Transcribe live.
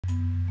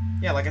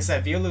Yeah, like I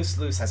said, Via Loose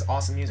Loose has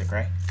awesome music,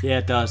 right? Yeah,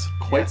 it does.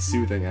 Quite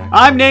soothing, actually.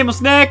 I'm Nameless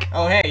Nick!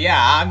 Oh, hey, yeah,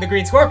 I'm the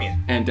Green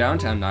Scorpion. And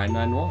Downtown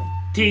 991.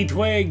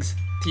 T-Twigs.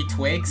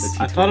 T-Twigs.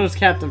 I thought it was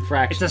Captain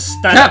Fraction. It's a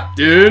stunt.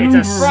 Captain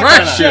It's a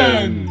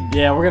Fraction!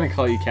 Yeah, we're gonna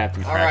call you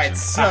Captain Fraction. Alright,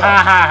 so,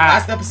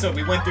 last episode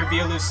we went through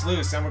Via Loose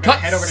Loose, and we're gonna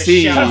head over to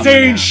Shell.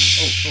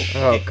 Cutscene!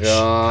 Oh,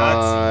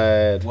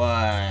 God. What?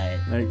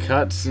 A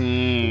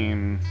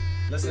cutscene.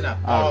 Listen up.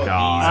 Oh,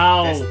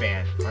 God. This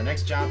band. Our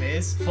next job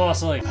is... Fall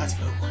asleep. That's a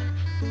good one.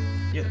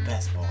 You're the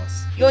best,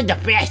 boss. You're the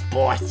best,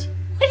 boss.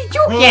 When did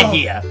you get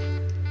here?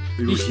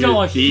 We You were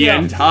stole here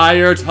a the chef.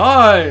 entire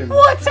time!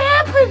 What's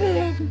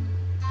happening?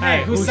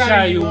 Hey, whose side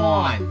are you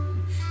on?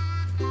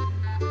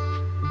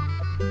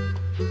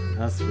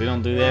 We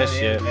don't do that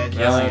shit.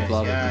 I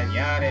love it. I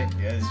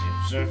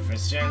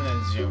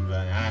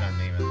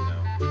don't even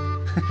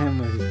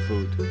know.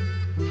 Food.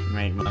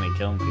 Make money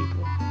killing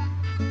people.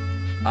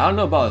 I don't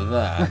know about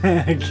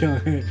that.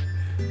 Killing.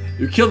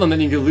 You kill them, then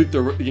you can loot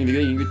their.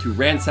 You get to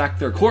ransack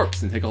their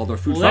corpse and take all their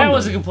food Well, from that them.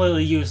 was a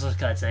completely useless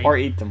cutscene. Or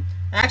eat them.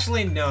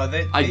 Actually, no.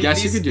 I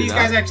guess you could do these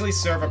that. guys actually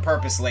serve a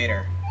purpose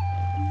later.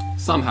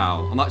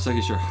 Somehow, I'm not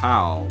exactly sure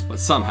how, but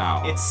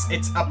somehow.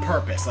 It's a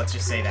purpose. Let's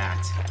just say that.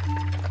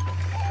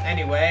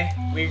 Anyway,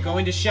 we're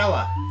going to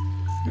Shella.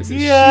 This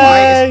is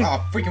Yay!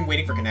 Oh, freaking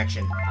waiting for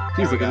connection.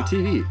 Please There we look at the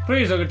go. TV.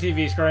 Please look at the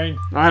TV screen.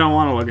 I don't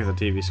want to look at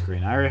the TV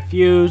screen. I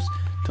refuse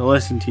to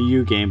listen to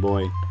you, Game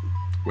Boy.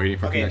 Waiting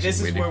for Okay, connection. this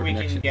is waiting where for we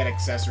connection. can get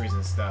accessories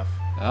and stuff.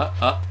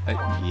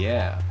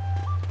 Yeah.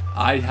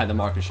 I had the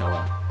mark and show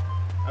up.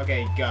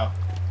 Okay, go.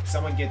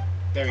 Someone get.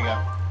 There we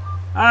go.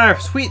 Ah,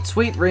 sweet,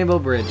 sweet Rainbow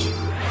Bridge.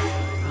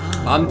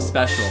 I'm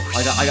special.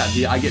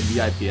 I get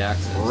VIP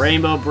access.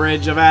 Rainbow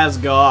Bridge of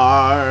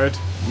Asgard.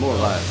 More or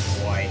less.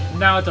 Boy.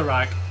 Now at the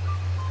rock.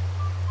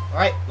 All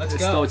right, let's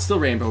go. It's still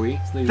rainbowy.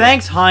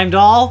 Thanks,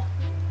 Heimdall.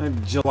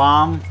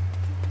 Jalam.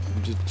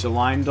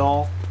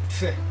 Jalaimdall.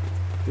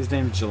 His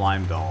name's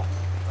Jalaimdall.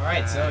 All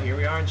right, so here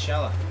we are in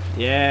Shella.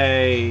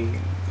 Yay.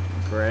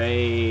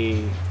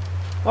 Great.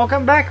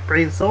 Welcome back,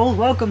 brave souls.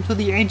 Welcome to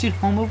the ancient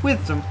home of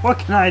wisdom. What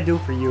can I do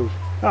for you?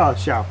 Oh,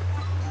 shop.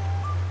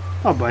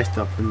 I'll buy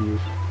stuff from you.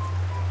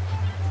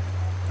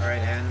 All right,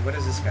 and what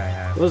does this guy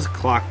have? What is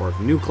clockwork?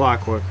 New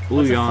clockwork. Blue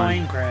What's a yawn.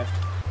 flame craft?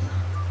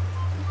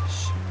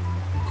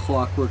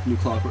 Clockwork, new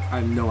clockwork. I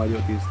have no idea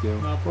what these do.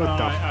 Nope, What no,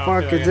 the I don't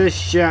fuck feel is like this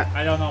shit?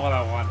 I don't know what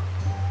I want.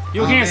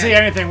 You Oh, can't man. see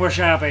anything. We're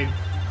shopping.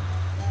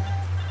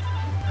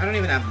 I don't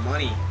even have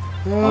money.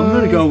 I'm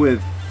gonna go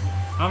with.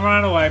 I'm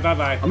running away.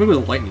 Bye-bye. I'm gonna go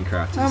with lightning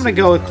craft. I'm gonna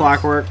go with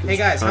clockwork. Hey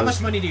guys, how because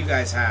much money do you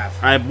guys have?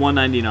 I have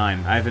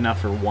 199. I have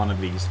enough for one of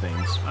these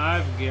things.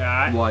 I've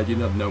got... Why? Do you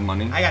have no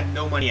money? I got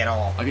no money at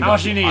all. I can How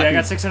much do you need? I can-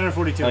 got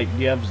 642. Like,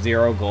 you have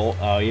 0 gold.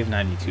 Oh, you have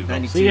 92 gold.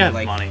 92, So you have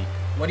like- money.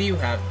 What do you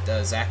have,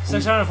 Zach?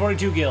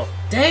 642 gil.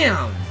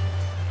 Damn!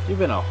 You've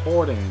been a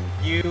hoarding.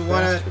 You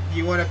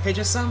wanna pitch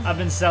us some? I've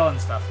been selling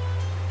stuff.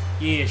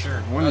 Yeah,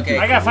 sure. Okay.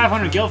 I got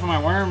 500 gil for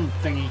my worm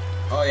thingy.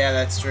 Oh yeah,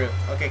 that's true.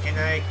 Okay, can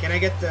I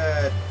get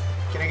I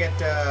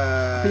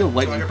think a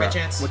lightning 200 by craft.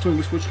 chance? Which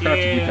craft did you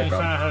Yeah, I pick found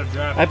up? out how to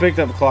drop I it. picked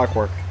up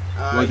clockwork.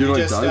 Well, you know you what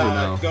it just does or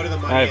no? go to the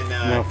money I and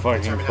have no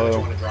fucking determine how much clue.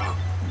 you want to drop.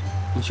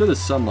 I'm sure there's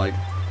some like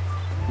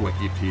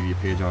Wikipedia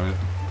page on it.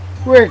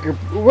 Work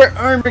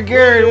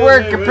Armageddon,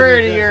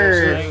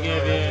 Wikipedia.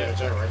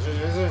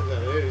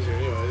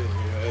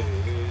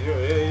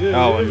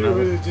 Oh,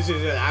 another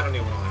I don't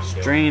even know how to do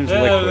it. strange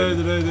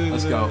liquid.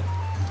 Let's go.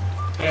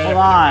 Hold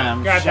on,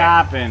 I'm Got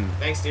that. shopping.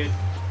 Thanks, dude.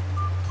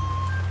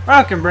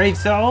 Welcome, brave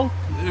soul.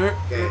 Okay,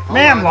 hold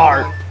Ma'am on,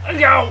 Lord. hold on. Let's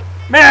go.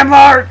 Ma'am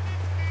Lord.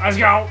 Let's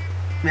go.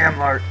 Ma'am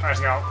Lord. Let's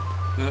go.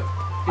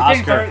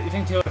 Oscar. You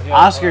think two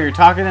Oscar, you're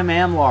talking to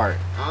Ma'am Lord.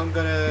 I'm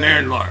gonna.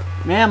 Manlar.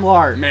 Ma'am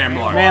Lord.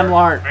 Manlar. Ma'am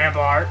Lord. Man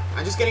bar.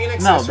 I'm just getting an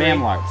No, accessory.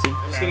 Ma'am Lord. See?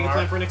 I'm just getting a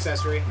plan for an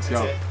accessory. That's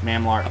go. it.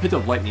 Ma'am I Lord. picked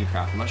up lightning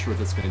craft. I'm not sure what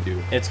that's gonna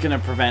do. It's gonna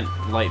prevent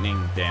lightning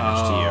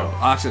damage to you.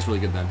 Actually, that's really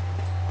good then.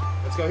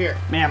 Let's go here.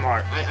 Ma'am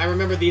Lord. I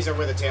remember these are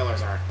where the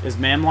tailors are. Is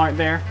Ma'am Lord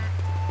there?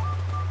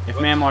 If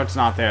What? Ma'am Lord's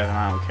not there, then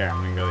I don't care.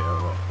 I'm gonna go the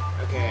other way.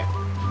 Okay.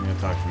 I'm gonna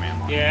talk to Ma'am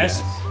Lord.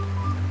 Yes.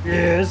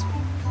 Yes.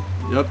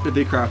 Yep, did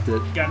they craft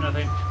it? Got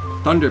nothing.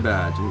 Thunder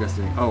badge, I'm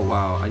guessing. Oh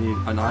wow, I need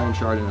an iron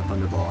shard and a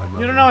thunderball. I'd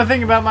love You don't know a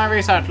thing about my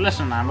research.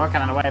 Listen, I'm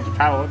working on a way to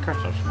travel with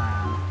crystals.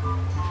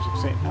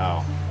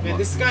 Oh. Man,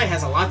 this guy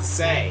has a lot to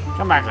say.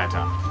 Come back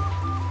later.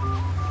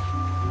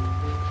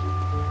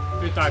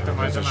 We talked to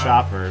There's a myself.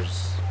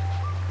 shoppers.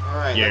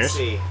 Alright, Yes. let's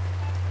see.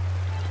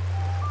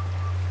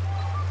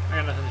 I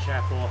got nothing to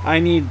shop for. I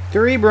need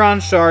 3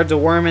 bronze shards, a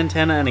worm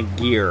antenna, and a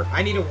gear.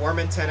 I need a worm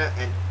antenna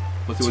and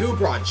What's 2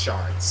 bronze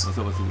shards. What's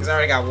Because I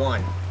already got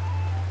 1.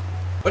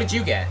 What did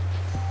you get?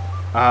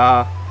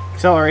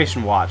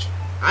 Acceleration watch.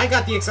 I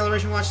got the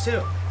acceleration watch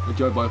too. Would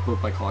you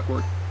both by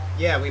clockwork?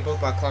 Yeah, we both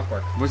bought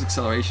clockwork. What's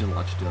acceleration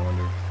watch do, I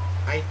wonder?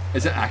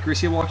 Is it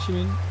accuracy watch, you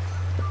mean?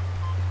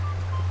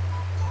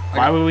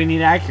 Why would we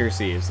need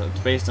accuracy? It's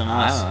based on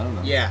us. I don't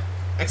know. Yeah.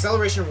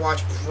 Acceleration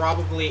watch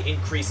probably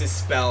increases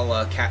spell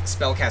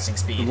casting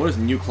speed. And what does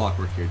new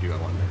clockwork here do, I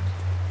wonder?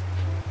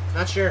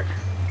 Not sure.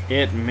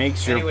 It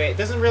makes your... Anyway, it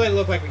doesn't really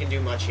look like we can do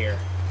much here.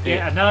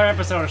 Yeah, another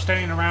episode of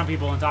standing around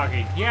people and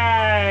talking.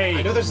 Yay!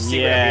 I know there's a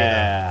secret up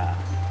Yeah. here,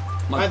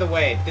 though. By the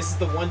way, this is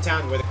the one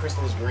town where the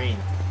crystal is green.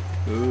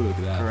 Ooh, look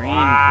at that. Green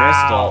Wow.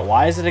 crystal.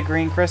 Why is it a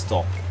green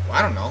crystal? Well,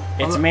 I don't know.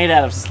 It's made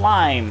out of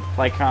slime,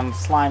 like on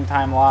Slime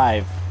Time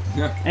Live.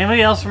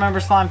 Anybody else remember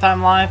Slime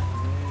Time Live?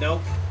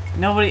 Nope.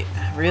 Nobody?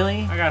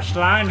 Really? I got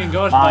slimed in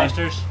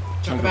Ghostbusters.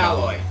 Chunk of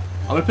alloy.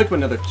 I'm gonna pick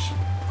another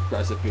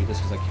recipe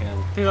just because I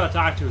can. People to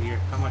talk to here.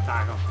 I'm gonna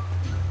talk them.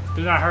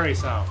 Do not hurry,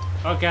 so.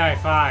 Okay,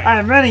 fine. I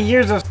have many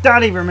years of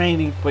study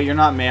remaining. But you're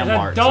not There's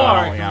Manmart, a so door.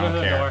 I Can don't we go through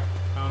the care. door?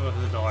 I wanna go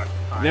through the door.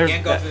 Fine. There's-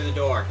 Can't go through the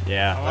door. I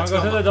Yeah. wanna Let's go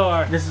go. through the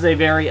door. This is a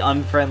very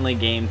unfriendly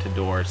game to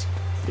doors.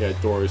 Yeah,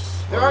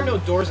 doors. There are no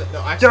doors. No,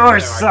 actually,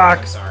 Doors there are. suck.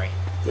 I'm sorry.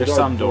 There's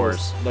some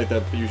doors. Like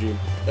the usually,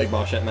 like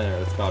Marchette Manor.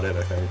 That's about it,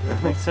 I think. I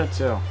think so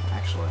too,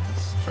 actually.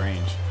 That's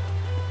strange.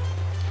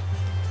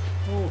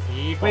 Ooh,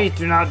 people. Please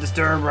do not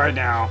disturb right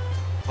now.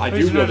 I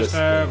Please do know not this.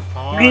 disturb. thing.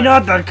 Fine. Me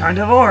not that kind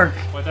of orc.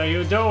 What are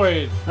you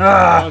doing?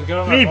 Ah, Get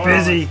on me my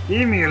busy.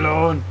 Leave me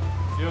alone.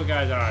 You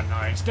guys are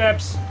annoying.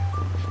 Steps.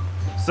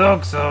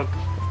 Suck, suck.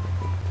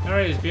 There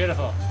it is.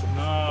 Beautiful.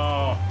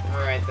 No.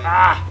 Alright then.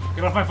 Ah!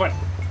 Get off my foot.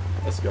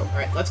 Let's go.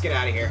 Alright, let's get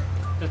out of here.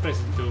 This place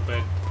is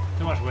stupid.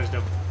 Too much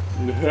wisdom.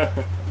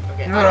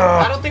 Okay, Ugh.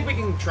 I don't think we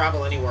can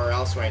travel anywhere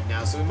else right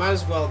now, so we might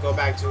as well go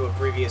back to a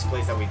previous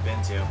place that we've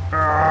been to.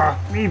 Ah,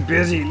 me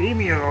busy. Leave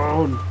me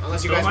alone.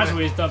 Unless you Too guys much want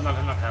wisdom, not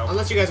enough help.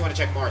 Unless you guys want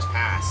to check Mars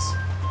Pass.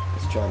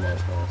 Let's try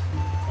Mars Pass.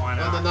 Why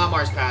No, not? not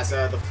Mars Pass,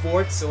 the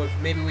fort, so if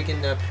maybe we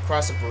can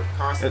cross the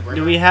river.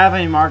 Do we have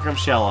any mark of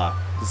Shella?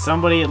 Does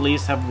somebody at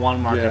least have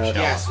one mark of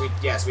Yeah. Shella?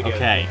 Yes, we do.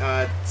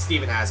 Okay.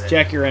 Steven has it.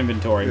 Check your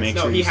inventory. Make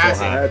No, sure he you still has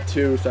it. I have it. had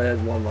 2, so I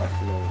had 1 left.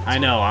 I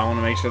know. I want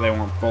to make sure they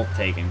weren't both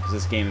taken because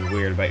this game is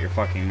weird about your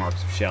fucking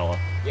marks of Shella.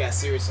 Yeah,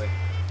 seriously.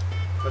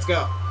 Let's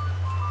go.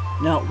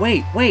 No,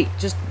 wait.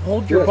 Just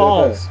hold your Yeah, it's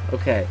balls.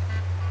 Okay.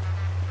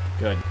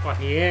 Good. What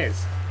he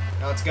is.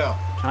 Now let's go.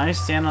 Can I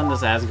stand on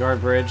this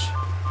Asgard bridge?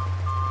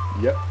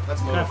 Yep.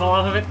 Let's Can I move. fall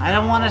off of it? I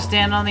don't want to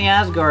stand on the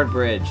Asgard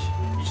bridge.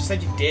 You just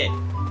said you did.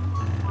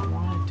 I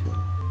wanted to.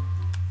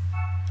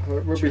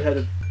 Where we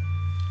headed?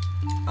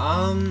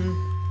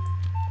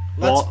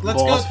 Let's go.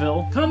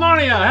 Ballsville? To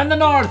Narnia and the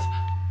north.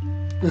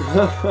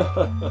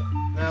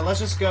 Let's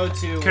just go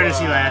to.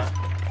 Courtesy laugh.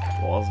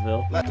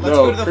 Ballsville? Let's No,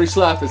 go to the. free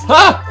slap is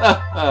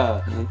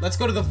ha! Let's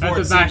go to the That's fort.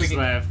 a See if we nice can.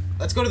 laugh.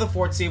 Let's go to the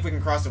fort. See if we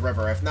can cross the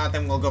river. If not,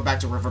 then we'll go back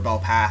to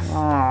Riverbell Path.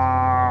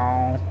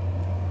 Oh.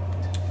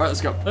 Alright,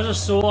 let's go. There's a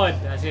sword.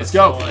 I see a Let's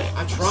go. sword.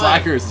 I'm trying.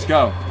 Slackers, let's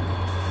go.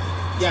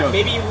 Yeah, go.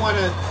 maybe you want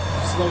to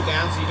slow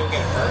down so you don't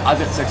get hurt. I've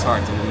got 6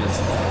 hearts in this.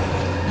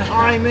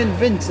 I'm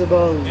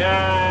invincible.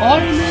 Yeah.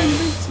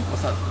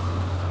 What's that?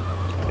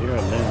 You're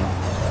a loon.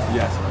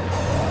 Yes.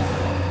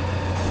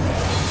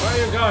 Where are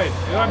you going?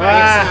 You're going It's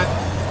back.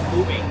 not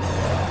moving.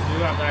 You're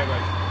going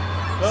backwards.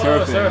 Oh,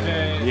 Surfing.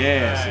 surfing.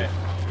 Yes. Right.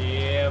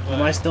 Yeah, but.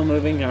 Am I still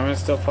moving? Am I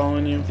still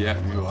following you? Yeah,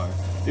 you are.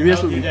 Maybe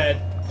that's Oh, what you're we.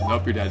 dead.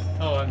 Nope, you're dead.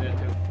 Oh, I'm dead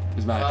too.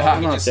 It's mine. Well, we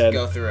not can just dead.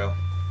 go through.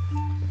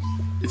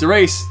 It's a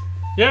race.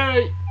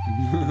 Yay!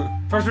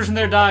 First person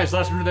there dies.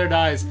 Last person there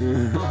dies.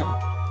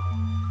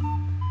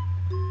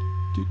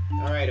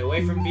 Alright,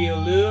 away from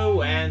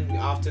Violu and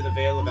off to the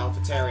Vale of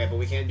Alphataria, but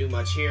we can't do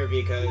much here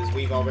because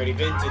we've already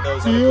been to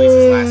those other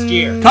places last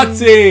year.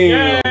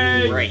 Cutscene.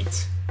 Yay!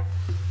 Great.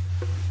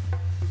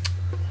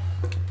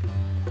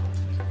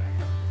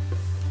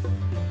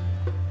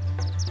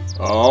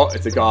 Oh,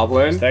 it's a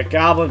goblin. It's that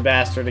goblin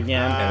bastard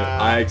again.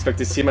 And I expect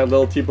to see my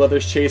little 2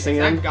 brothers chasing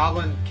Is him. that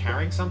goblin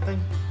carrying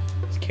something?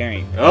 He's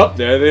carrying. Oh,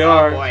 there they Oh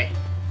are. boy.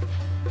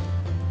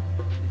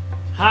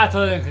 I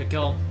thought I could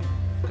kill them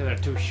because they're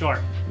too short.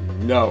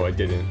 No, I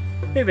didn't.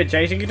 We've been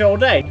chasing it all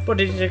day, but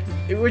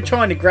we're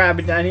trying to grab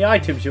any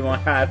items you might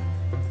have.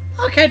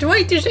 I can't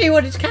wait to see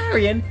what it's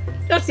carrying.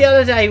 Just the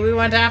other day we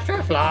went after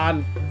a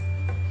flan.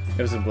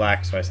 It was in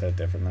black, so I said it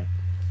differently.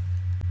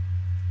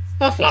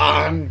 A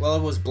flan. Well,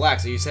 it was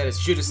black, so you said it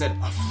should have said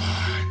a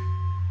flan.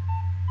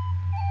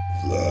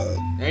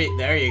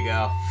 There you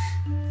go.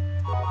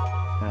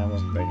 I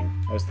wasn't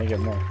thinking. I was thinking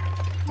more.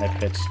 I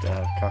pitched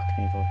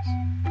Cockney voice.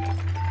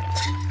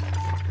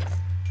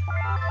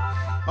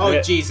 Oh, Yeah.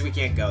 jeez, we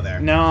can't go there.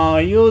 No,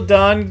 you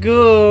done We're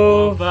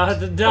goof. about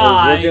to Oh,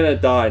 die. we're gonna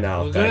die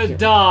now. We're Back gonna here.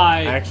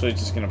 die. Actually,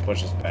 just gonna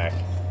push us back.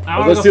 I Oh,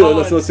 wanna let's go do it.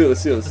 forward. Let's do it.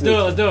 Let's do it. Let's do it.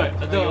 Let's do it.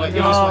 Let's do it. Let's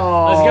You go.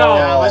 want- Let's go.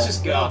 Yeah, let's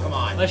just go. Come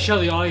on. Let's show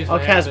the audience. I'll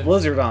what cast happens.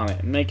 Blizzard on it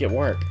and make it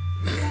work.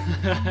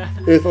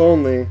 If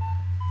only.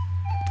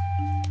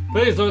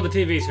 Please look at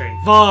the TV screen.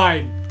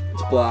 Fine.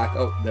 It's black.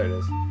 Oh, there it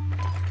is.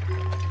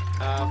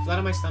 Flat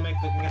on my stomach,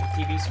 looking at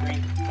the TV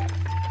screen.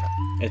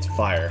 It's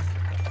fire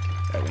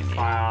that we need.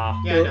 Yeah,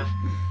 I know.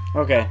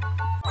 Okay.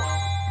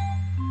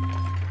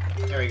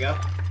 There we go.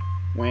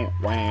 Wait,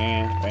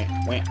 wait, wait,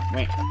 wait,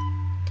 wait.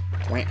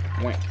 Wait,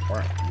 wait, wait.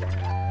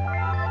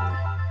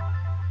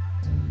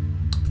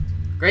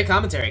 Great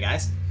commentary,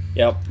 guys.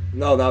 Yep.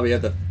 No, now we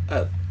have the.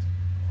 Oh,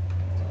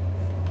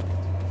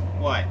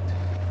 What?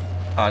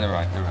 never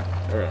mind. Never mind.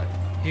 Never mind.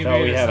 He So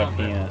made we us had a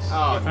something. penis.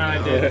 Oh, I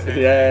finally no. did it.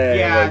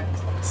 Yeah,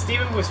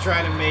 Steven was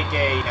trying to make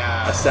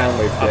A sound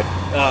wave dick.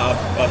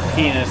 A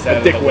penis out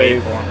of dick the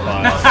wave. waveform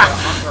line.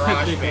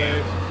 entourage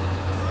band.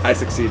 I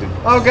succeeded.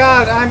 Oh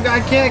God, I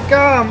can't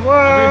come. Whoa!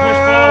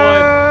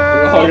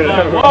 We're all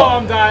gonna, Whoa,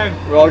 I'm dying.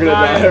 we're all gonna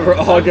die. We're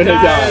all I'm gonna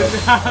dying.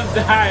 die. I'm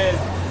dying.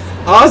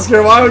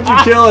 Oscar, why would you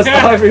kill us,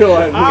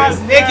 everyone? Because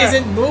Nick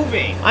isn't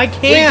moving. I We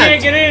can't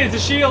can't. get in. It's a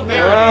shield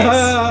There now. it is.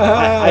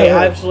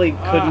 I actually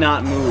could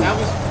not move. That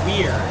was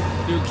weird.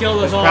 You killed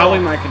us It's all. probably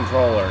my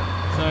controller.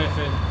 Sorry,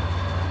 Finn.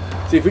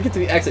 See, if we get to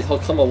the exit, he'll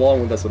come along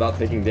with us without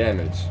taking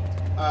damage.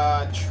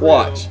 True.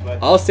 Watch. But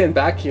I'll stand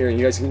back here and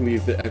you guys can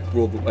leave the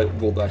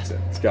ruled exit.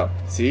 Let's go.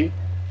 See?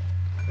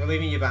 we're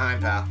leaving you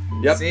behind, pal.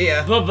 Yep. See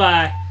ya.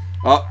 Bye-bye.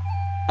 Oh,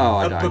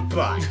 I died.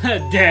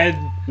 Bye-bye. Dead.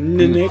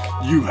 Nick.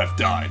 You have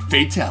died.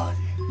 Fatality.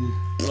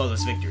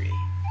 Flawless victory.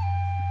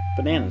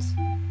 Bananas.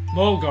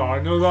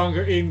 Mogar no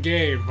longer in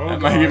game. My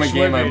Mogar game,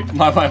 swimming.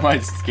 my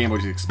game boy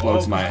just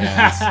explodes my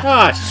hands.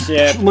 Oh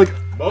shit. Look.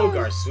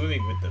 Bogar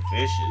swimming with the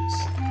fishes.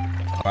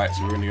 Alright,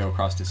 so we're gonna go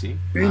across the sea.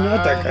 You're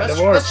not that kind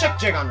Let's check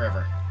Jigon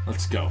River.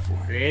 Let's go for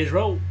it. Please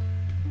roll.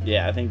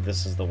 Yeah, I think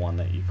this is the one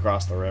that you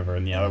cross the river,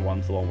 and the other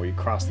one's the one where you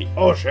cross the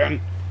ocean.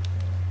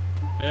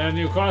 And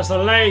you cross a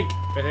lake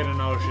within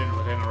an ocean,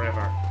 within a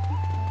river.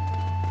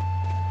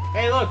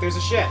 Hey, look, there's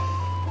a ship.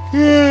 Do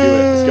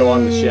it. Let's go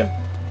on the ship.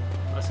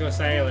 Let's go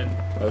sailing.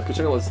 Let's go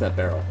check out what's in that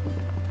barrel.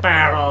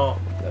 Barrel.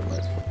 That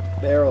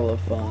might- Barrel of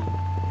fun.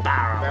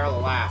 Barrel. Barrel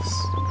of laughs.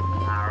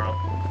 Barrel.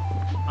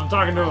 I'm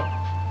talking to him.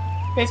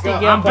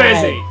 go. I'm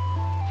busy.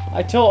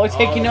 I told I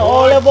taking it Oh,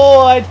 all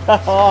aboard.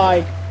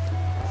 Hi.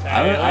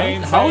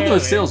 How would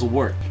those sails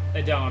work?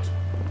 They don't.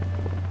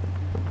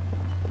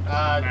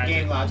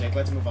 Game logic.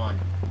 Let's move on.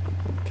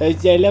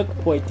 Cause they look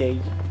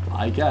pretty.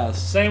 I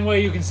guess. Same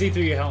way you can see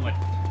through your helmet.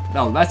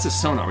 No, that's a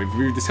sonar.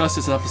 We discussed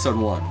this in episode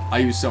 1. I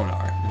use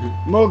sonar.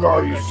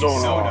 Mogar, you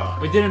Sonar.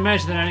 We didn't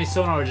mention that any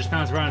sonar would just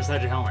bounce around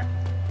inside your helmet.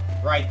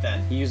 Right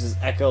then. He uses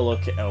echo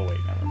look. Oh wait,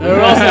 never mind.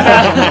 They're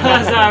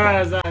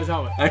also inside his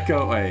helmet.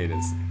 Echo. Wait, it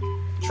is.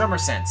 Tremor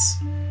sense.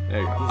 There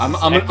you go.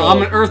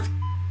 I'm an Earth.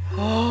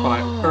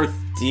 Earth.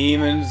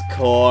 Demon's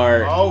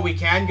Court. Oh, we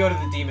can go to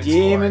the Demon's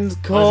Demon's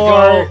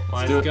Court. Court.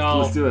 Let's go.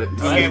 Let's do it.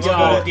 Okay, Let's we'll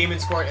go go. to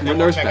Demon's Court and We're then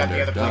we'll nurse check out the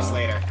bender, other place duh.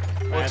 later.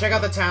 We'll check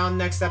out the town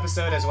next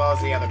episode as well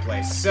as the other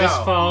place. So, This,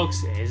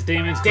 folks, is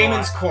Daemon's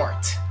Damon's Court.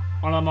 Court.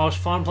 One of the most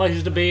fun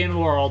places to be in the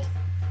world.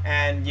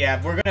 And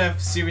yeah, we're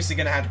seriously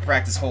gonna have to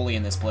practice holy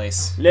in this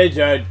place.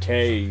 Lizard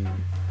King.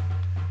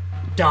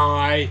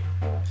 Die.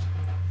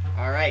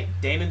 Alright,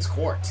 Damon's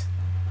Court.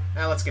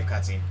 Now let's skip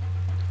cutscene.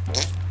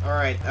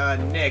 Alright,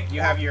 Nick,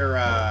 you have your,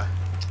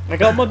 I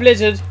got my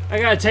blizzard. I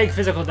gotta take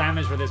physical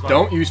damage for this one.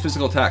 Don't use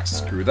physical attacks.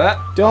 Screw that.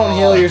 Don't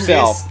heal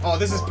yourself.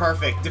 This is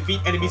perfect.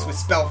 Defeat enemies with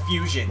spell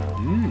fusion.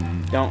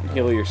 Don't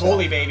heal yourself.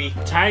 Holy baby.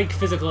 Take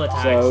physical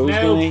attacks. So who's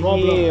no gonna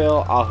problem.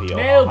 heal? I'll heal.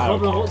 No I don't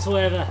problem care.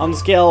 whatsoever. On the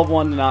scale of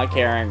 1 to not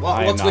caring,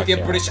 I am What's not with your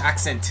caring. British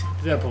accent?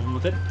 No problem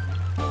with it.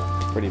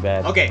 Pretty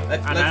bad. Okay, I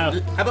know.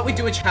 how about we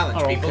do a challenge,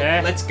 people?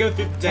 Okay. Let's go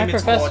through My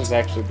Damon's professor's Court.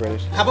 actually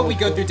British. How about we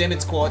go through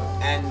Damon's Court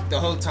and the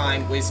whole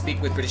time we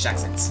speak with British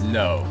accents?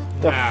 No.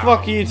 The Wow.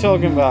 fuck are you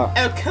talking about?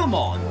 Oh, come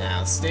on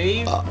now,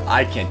 Steve.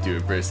 I can't do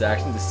a British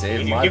accent to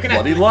save You- my you can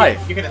bloody at,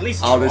 life. You can at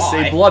least I'll just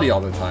try. say bloody all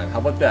the time. How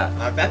about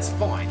that? That's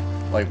fine.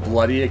 Like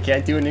bloody, I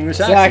can't do an English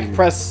Zach, accent.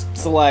 press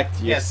select.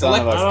 You Yeah, son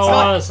select- of I a. don't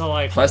want to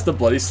select. Press the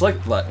bloody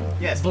select button.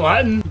 Yes.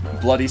 Button.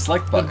 Bloody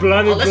select The button.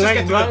 bloody Well, let's just black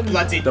get to the button.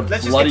 bloody. The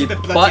Let's just bloody get to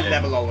the bloody button.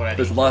 level already.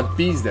 There's a lot of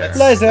bees there.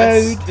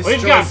 Blizzard. destroy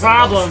We've got some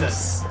problems.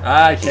 monsters.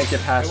 I can't get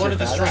We past want to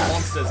your destroy fat ass.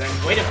 monsters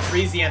and way to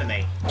freeze the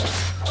enemy.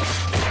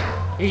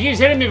 He keeps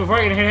hitting me before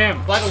I can hit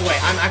him. By the way,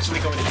 I'm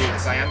actually going to do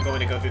this. I am going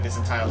to go through this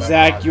entire level.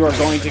 Zach, you are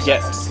going to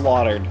get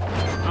slaughtered.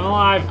 I'm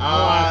alive. I'm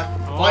alive.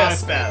 I'm Fire alive.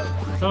 spell.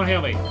 Someone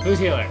heal me. Who's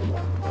healer?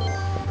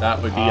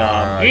 That would be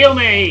our. Heal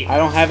me! I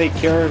don't have a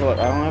cure. I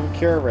don't have a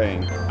cure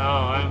ring. Oh,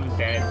 I'm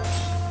dead.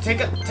 Take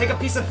a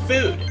piece of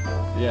food.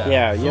 Yeah.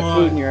 Yeah, you have Come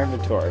food on. in your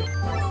inventory.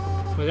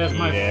 But that's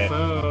my Eat it.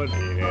 food.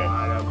 Eat it.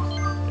 Items.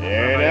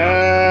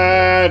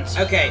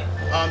 It. Okay,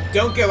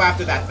 don't go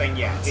after that thing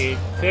yet. Eat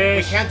We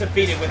fish. can't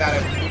defeat it without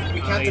a.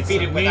 We can't eat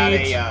defeat it some without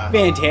meat. a.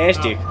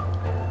 Fantastic.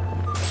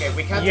 Okay,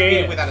 we can't Yeah. defeat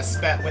it without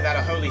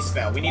a holy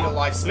spell. We need a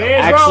life spell. Please.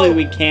 Actually, roll.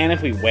 we can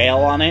if we wail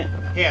on it.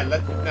 Here,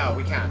 no,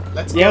 we can't.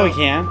 Let's Yeah, go. we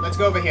can. Let's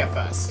go over here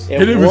first. It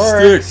Hit him works.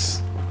 with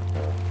sticks.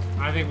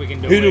 I think we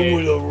can do Hit it. him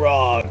with a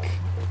rock.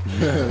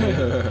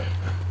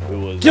 It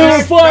was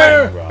Don't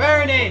fire!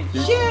 Burn him!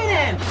 Shoot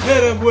him!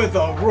 Hit him with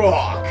a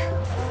rock!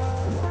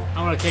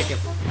 I'm gonna kick him.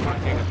 I'm gonna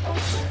kick him.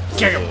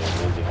 Kick him!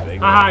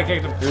 Haha, I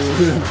kicked him.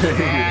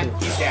 And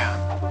he's down.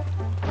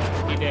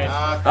 He did.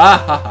 Drop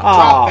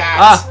Ah,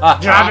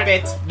 that! Drop Drop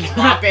it!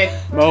 Drop it!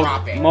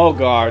 Drop it!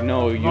 Mogar,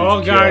 no, you.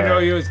 Oh god, no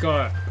use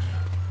score.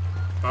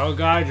 Oh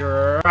god,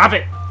 drop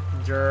it!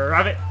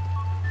 Drop it!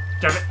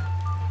 Drop it!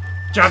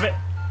 Drop it!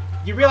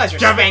 You realize you're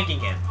Drop it. spanking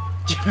him.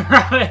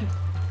 Drop it!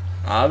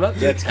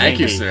 That's Thank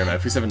you, kinky. sir. May I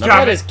please have Drop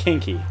another? That is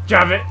kinky.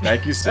 Drop it!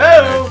 Thank you, sir. Oh.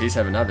 May I please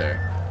have another?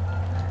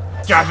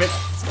 Drop it!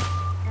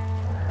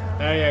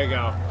 There you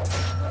go.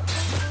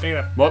 Pick it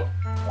up. What?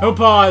 Who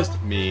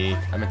paused? Me.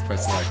 I meant to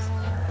press select.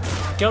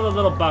 Kill the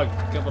little bug.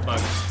 Kill the bug.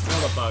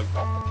 Kill the bug.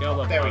 Kill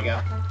the bug. There we go.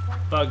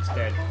 Bug's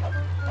dead.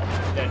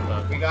 Dead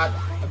bug. We got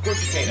a good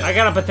potato. I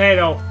got a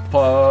potato.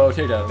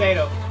 Potato.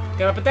 Potato.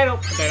 Got a potato.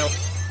 Potato.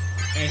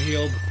 And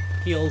healed.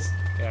 Heals.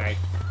 Okay.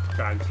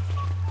 Drugs.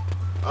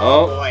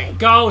 Oh, Oh. boy.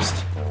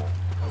 Ghost!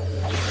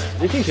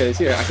 You can kill.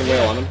 Here, I can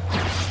wail on him.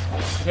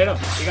 Hit him.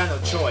 You got no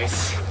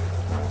choice. Is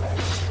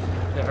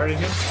it hurting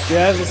him?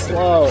 Yeah, it's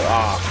slow.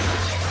 Ah.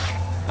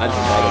 That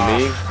doesn't bother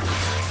me.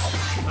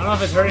 I don't know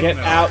if it's hurting Get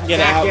him. out, get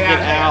Zach, out, get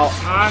get out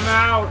out. I'm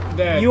out.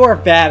 Dead. You are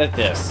bad at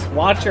this.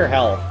 Watch your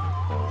health.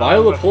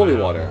 Vial of holy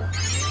water.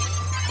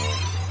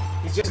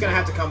 He's just gonna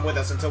have to come with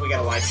us until we get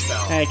a life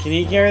spell. Hey, can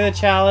he carry the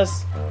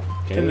chalice?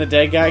 Can the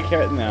dead guy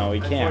carry? No, he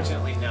can't.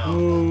 Unfortunately, no.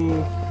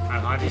 Ooh.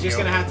 I'm haunting He's just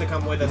you. gonna have to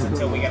come with us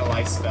until we get a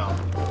life spell.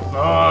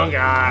 Oh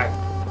god.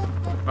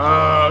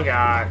 Oh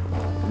god.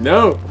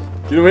 No!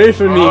 Get away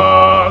from me!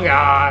 Oh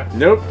god.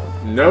 Nope.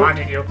 I'm Nope.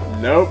 haunting you.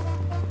 Nope.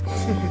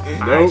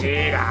 Nope.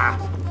 Vegeta.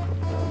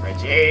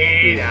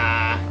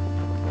 Vegeta.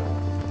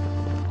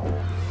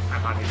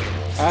 I'm haunting you.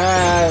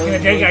 Ah, The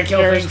dead guy kill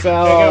carry thing. Dead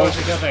spell. guy wants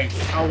to kill thing.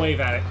 I'll wave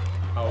at it.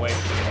 I'll wave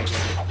at it.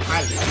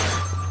 Hi, lizard.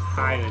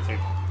 Hi, lizard.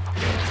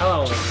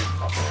 Hello, lizard.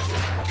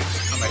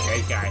 I'm a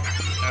dead guy.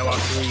 I walk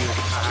through you.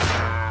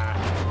 Ah,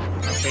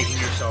 I'm taking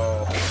your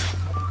soul.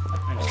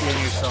 I'm stealing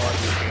your soul as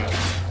you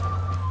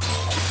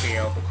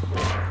feel.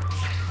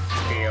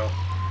 Feel.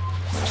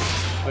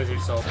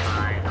 Lizard soul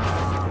mine.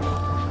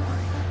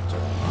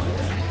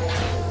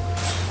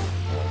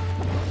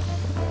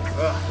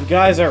 You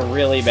guys are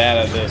really bad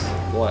at this.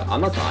 What?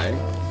 I'm not dying.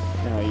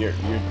 No, you're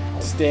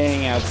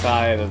staying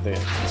outside of the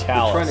I'm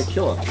chalice. trying to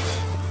kill him.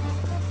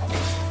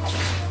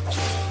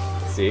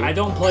 See? I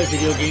don't play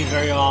video games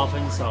very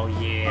often, so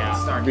yeah.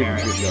 Start You've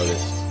Garrett.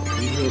 noticed.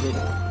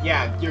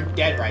 Yeah, you're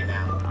dead right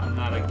now. I'm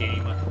not a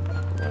gamer.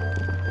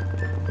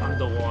 I'm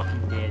the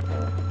Walking Dead.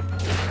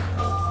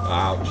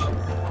 Ouch.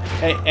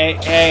 Hey, hey,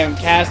 hey! I'm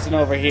casting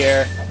over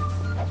here.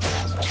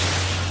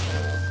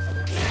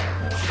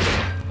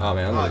 Oh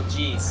man, I'm Oh, gonna...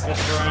 jeez.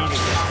 Just surrounded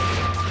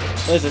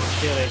guys. Lizard,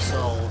 Kill their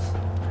souls.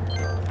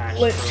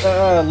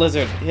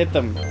 lizard, hit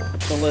them. Hit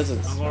the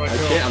lizards. I'm gonna I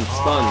kill- can't, I'm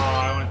stunned. Oh,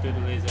 I went through the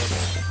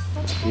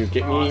lizard. You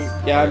get me?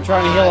 Yeah, I'm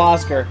trying to heal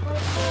Oscar.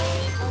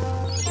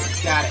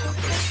 Got it.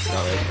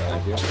 Not really,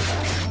 thank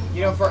you.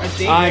 You know, for a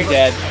day. I'm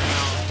dead,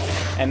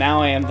 and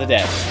now I am the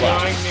dead. Well,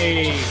 Join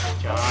me.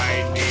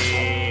 Join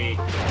me.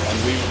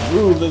 and we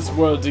rule this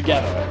world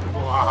together.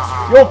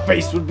 Wow. Your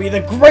face would be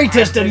the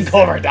greatest in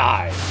Korodai,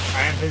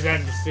 I am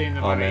possessing the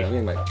Oh money. man, I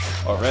need my...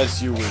 or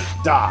else you will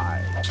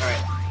die.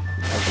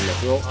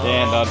 Alright.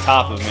 Stand on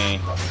top of me.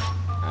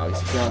 Ow, he's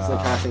constantly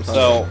casting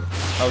So,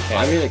 thunder. okay.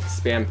 I mean, like,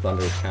 spam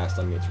thunder is cast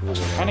on me. It's really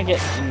I'm trying to annoying.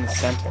 get in the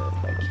center,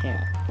 but I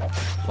can't.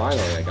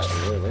 Finally, I got the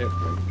really way of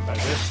him. Like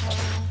this.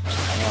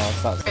 No,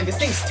 it's not. Man, this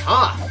thing's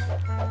tough.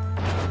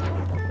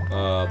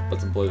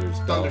 What's a blizzard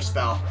spell? Thunder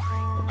spell.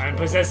 I am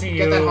possessing you.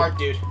 Get that heart,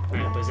 dude. I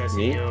am possessing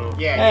Me? you.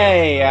 Yeah.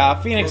 Hey,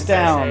 Phoenix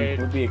down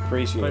Possessed. would be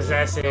appreciated.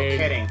 Possessing. No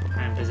kidding.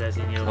 I am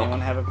possessing you. Anyone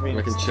have a Phoenix?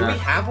 Making Do we chat.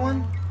 have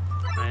one?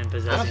 I am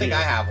possessing I don't think you.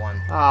 I have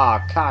one.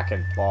 Ah, cock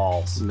and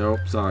balls. Nope,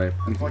 sorry.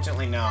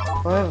 Unfortunately, no. I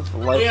have a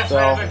life Yes,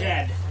 spell. I'm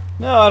dead.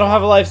 No, I don't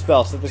have a life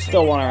spell, so there's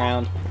still one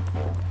around.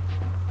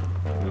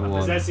 No I'm one.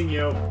 possessing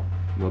you.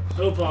 Whoops.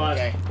 Who paused?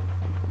 Okay.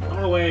 I'm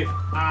gonna wave.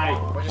 Hi.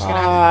 We're just gonna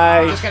Hi.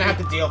 have to, we're just gonna have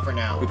to deal for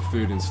now. With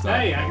food and stuff.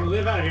 Hey, I can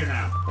live out of here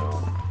now.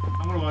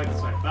 I'm gonna walk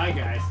this way. Bye,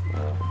 guys.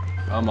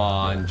 Come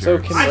on, So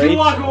jerks. can I can Rach-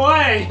 walk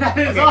away. That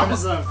is Okay, come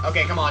awesome. on.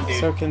 Okay, come on, dude.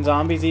 So can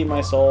zombies eat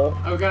my soul?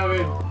 I'm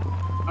coming.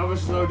 I'm a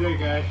slow day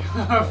guy.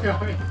 I'm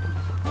coming.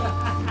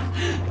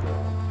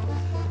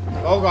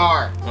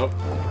 Ogar. Oh,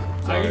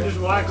 I sorry. can just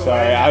walk away.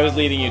 Sorry, I was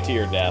leading you to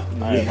your death.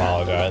 I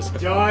apologize.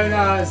 Join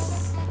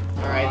us.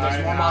 All right,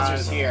 there's more Join monsters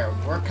us. here.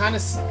 We're kind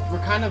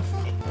of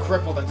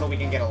crippled until we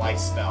can get a life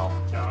spell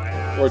Join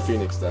us. Or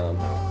Phoenix down.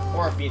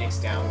 or a Phoenix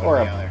down, one Or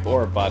or the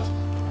other. a butt.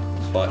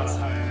 But.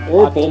 Join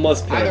Or What?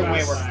 Bulma's Either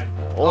parents. way, us.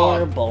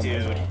 Or Oh, Bulma's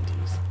dude.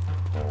 panties.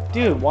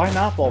 Dude, why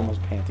not Bulma's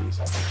panties?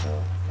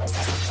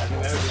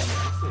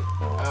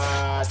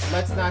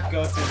 Let's not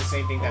go through the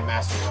same thing that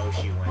Master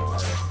Roshi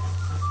went through.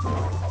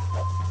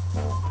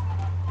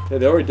 Yeah,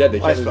 they're already dead. They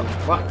Life can't.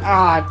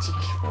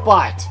 spell.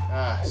 But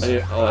Uh,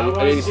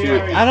 I need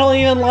food. I don't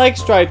even like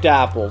striped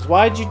apples.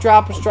 Why'd you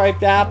drop a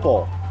striped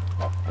apple?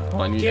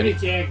 Oh, I need Kitty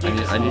can't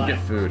get I need to get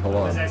food. Hold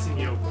on. possessing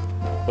you.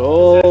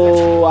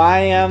 Oh, I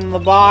am the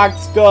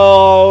box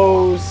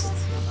ghost.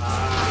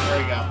 there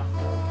we go.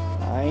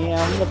 I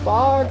am the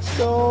box I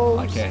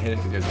ghost. can't hit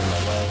it because it's in my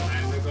way.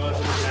 I'm the ghost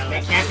of the town.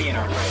 They can't be in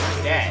our way.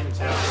 They're dead.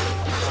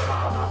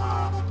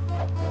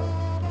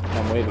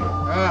 I'm waiting.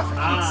 Ugh, for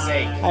Pete's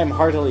sake. I am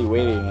heartily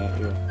waiting at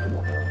you.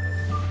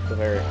 It's a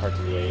very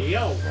heartily wait.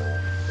 Yo.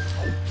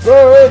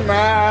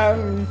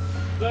 Birdman!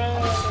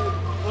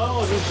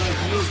 Oh, this is like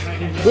you. Can I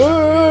hit this?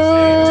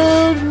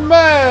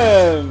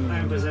 Birdman!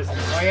 I'm possessing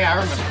you. Oh yeah, I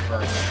remember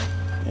Birdman.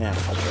 Yeah,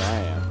 that's where I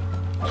am.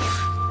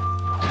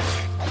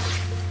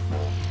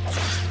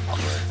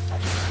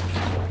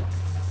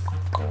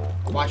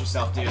 Watch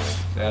yourself, dude.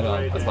 Yeah, I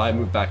know. That's why I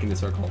moved back in the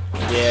circle.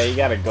 Yeah, you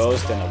got a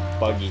ghost and a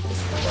buggy.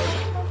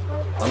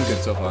 I'm good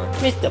so far.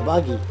 Mr.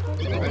 Buggy.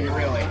 Are you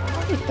really?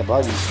 Mr.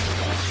 Buggy.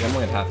 Yeah, I'm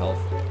only at half health.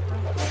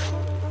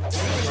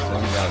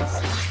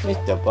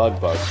 Mr.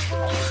 Bug.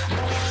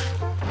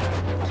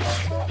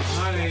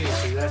 Money,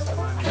 see, that's the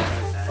money.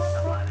 That's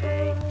the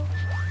money.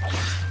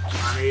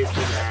 Money is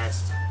the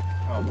best.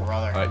 Oh,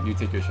 brother. Alright, you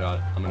take your shot.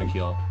 I'm gonna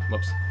heal.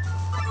 Whoops.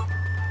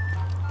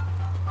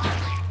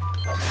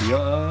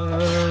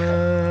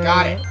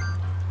 Got it.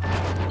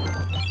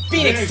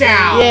 Phoenix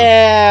down!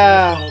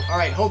 Yeah!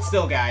 Alright, hold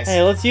still, guys.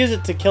 Hey, let's use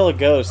it to kill a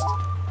ghost.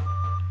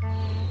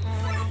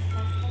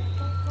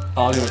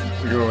 I'll go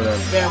over there.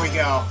 There we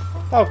go.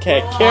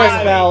 Okay,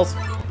 Kira's bells.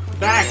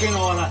 Back in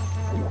order.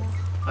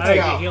 I Let's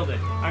think go. you healed it.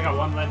 I got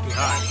one left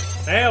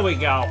behind. There we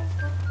go.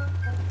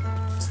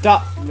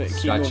 Stop. Keep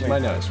Scratching my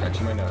nose,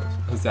 scratching my nose.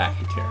 Zach,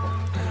 you care.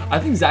 I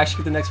think Zach should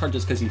get the next heart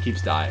just because he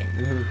keeps dying.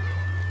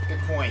 Good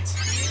point.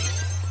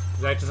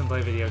 Zach doesn't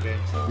play video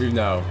games. You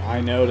know.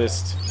 I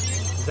noticed.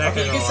 Zach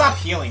Okay, you has can a stop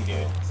life. healing,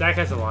 dude. Zach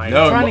has a life.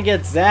 No. I'm trying to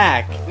get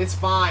Zach. It's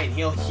fine.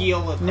 He'll heal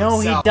himself. No,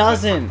 he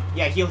doesn't.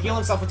 Yeah, he'll heal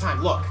himself with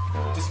time. Look.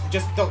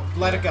 Just don't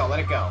let it go. Let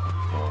it go.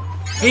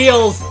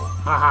 Heals!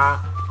 Haha.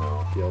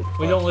 Healed.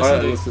 We don't listen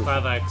Alright, to listen.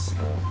 5X.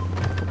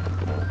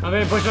 I'm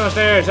being pushed on the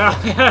stairs.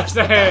 I'm being on the The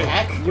stairs.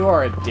 heck? You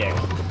are a dick.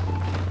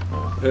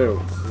 Who?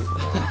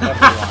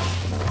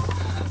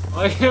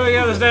 Why can't we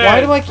go on the stairs?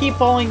 Why do I keep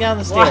falling down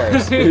the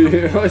What?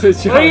 stairs? What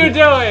What are you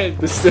doing?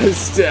 This is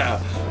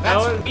step.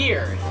 That's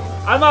weird.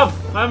 I'm up.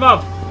 I'm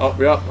up. Oh,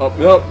 we're up. Oh,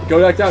 no.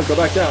 Go back down. Go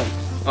back down.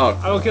 Oh,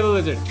 I will kill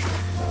the lizard.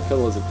 kill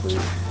the lizard,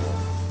 please.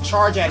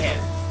 Charge at him.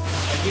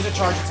 Like, use a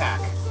charge attack.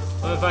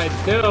 What if I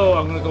do?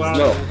 I'm gonna go out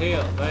No. and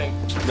heal.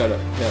 Thanks. No,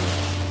 him.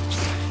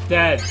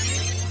 Dead.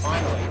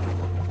 Finally.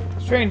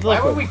 Strange Why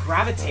were liquid. we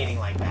gravitating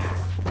like that?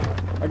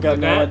 I got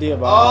no Okay. idea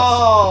about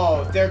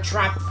Oh, they're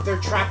trapped. They're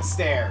trapped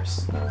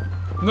stairs.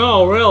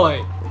 No, really.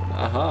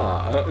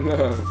 Aha.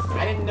 No.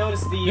 I didn't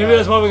notice the. Maybe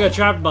that's why we got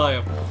trapped by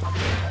him.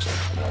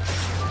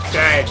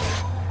 Dead.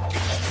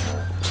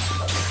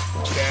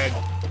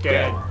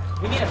 Dead.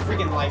 We need a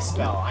freaking life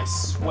spell. I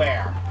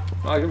swear.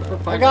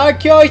 I got a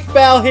cure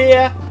spell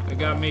here. I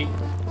got meat.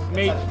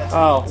 Meat. That's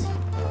Oh.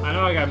 I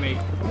know I got meat.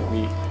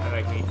 Me. I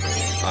like meat.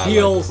 I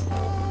Heals.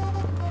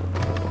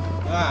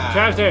 Ah,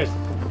 Trap stairs.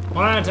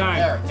 One at a time.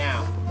 there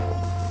now.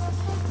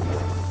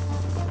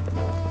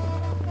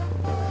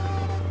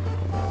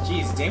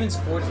 Jeez, Daemon's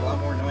Court is a lot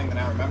more annoying than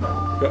I remember.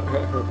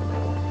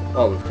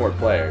 Oh, with 4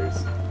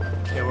 players.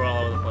 Yeah, we're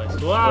all over the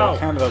place. We're Wow.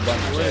 kind of a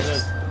bunch of What is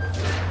dicks. this?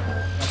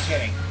 No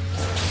kidding.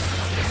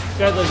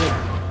 Dead lizard.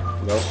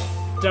 Nope.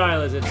 Die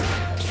lizard.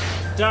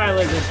 Die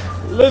lizard.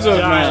 Lizard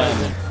Die man.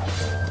 lizard.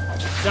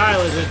 Die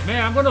lizard.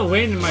 Man, I'm gonna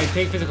win my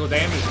take physical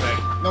damage thing.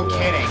 No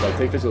kidding. So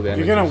take physical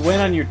damage. You're gonna win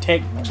on your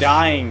take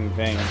dying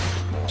thing.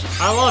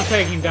 I love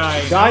taking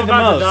dying. Die I'm the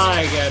about most. to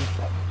die again.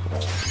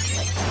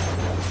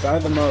 Die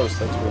the most.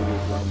 That's where you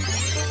win.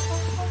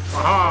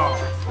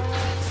 Oh.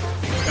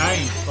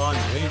 Dying's fun.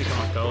 Then you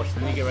become a ghost,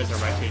 then you get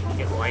resurrected, and you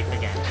get life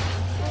again.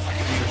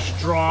 And you're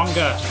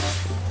stronger.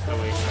 I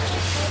wish.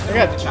 I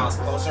got the child's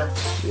closer.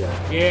 Yeah.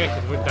 Yeah,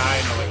 because we're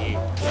dying over here.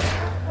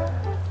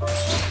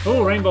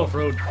 Ooh, rainbow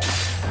fruit.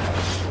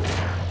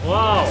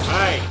 Whoa,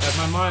 hey, that's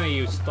my money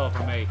you stole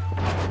from me.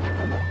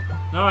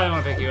 No, I don't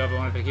want to pick you up, I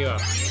want to pick you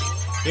up.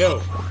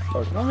 You.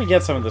 Look, let me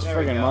get some of this There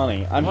we friggin' go.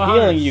 money. I'm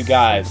healing you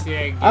guys.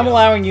 168 I'm gil.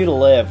 allowing you to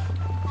live.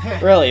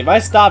 Really, if I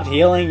stopped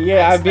healing,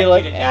 yeah, I I'd be expect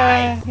like, you to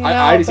die. you know,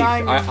 I just eat,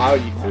 dying I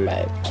would eat is food.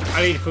 not bad.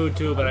 I need food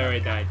too, but I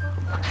already died.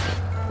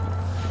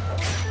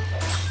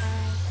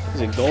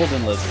 He's a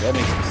golden lizard. That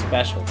makes him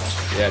special.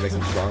 Yeah, it makes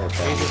them stronger.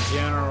 Probably. He's a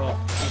general.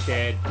 He's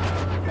dead.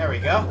 There we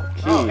go.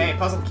 Key. Oh, hey,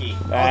 puzzle key.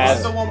 Oh, Bad. this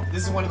is the one.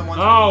 This is one of the ones.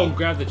 Oh, we need.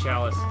 grab the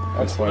chalice.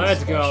 That's why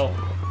Let's it's go.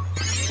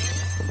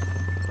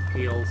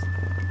 Heals.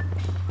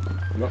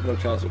 No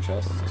chest or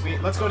chest.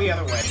 Let's go the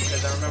other way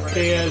because I remember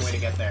there's another way to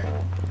get there.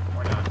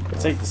 Or not.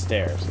 Let's take the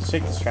stairs. Let's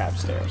take the trap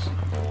stairs.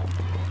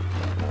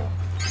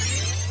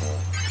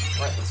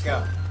 Right, let's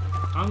go.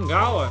 I'm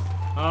going.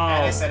 And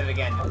I Oh, said it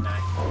again, didn't I?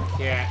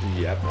 yeah.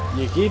 Yep.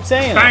 You keep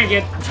saying it. Bang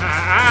it!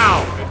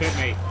 Ow! It hit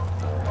me.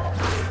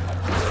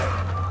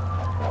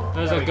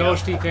 There's There a we go.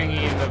 ghosty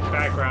thingy in the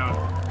background.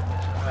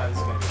 This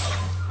is gonna be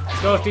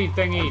fun. Ghosty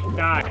thingy,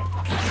 die.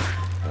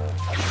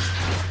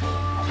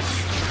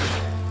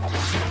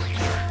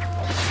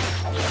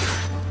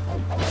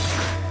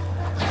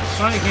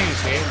 Funny can't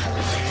escape.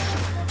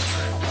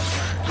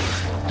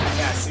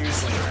 Yeah,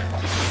 seriously.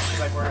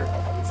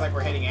 It's like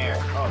we're hitting air.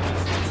 Oh,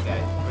 he's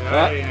dead. We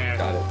Ah, are in there.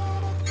 got it.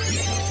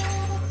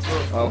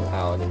 Oh,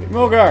 ow, I didn't get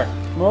Mulgar!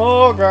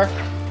 Mulgar!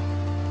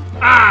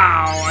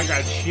 Ow! I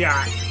got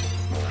shot.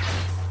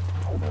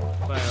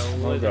 By a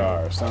lizard.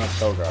 Mulgar, son of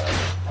Togar.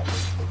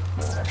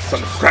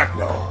 some crack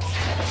dog.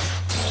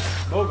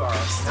 Mogar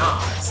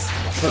Snogs.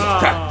 Some Oh.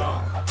 crack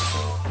dog.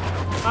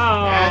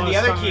 Oh, And the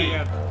other stung key.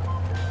 again.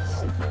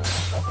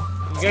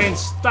 I'm getting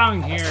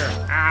stung here.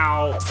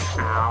 Ow.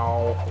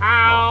 Ow.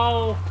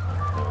 Ow.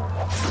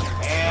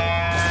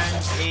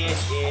 And it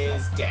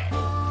is dead.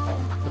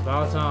 The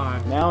About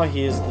time. Now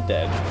he is the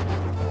dead.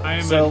 I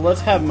am So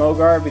let's have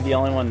Mogar be the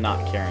only one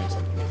not carrying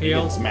something. He can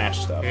Heals. smash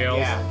stuff. Heals.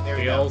 Yeah, there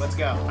we go. Heals. Let's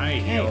go. I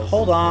need Hey, heals.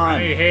 hold on. I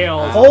need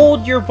heals.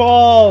 Hold your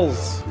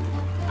balls.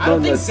 I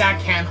don't think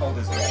Zach can hold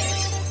his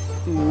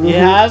balls. He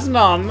has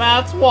none.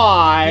 That's He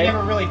why.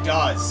 never really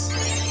does.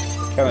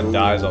 Kind of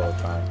dies all the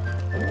time.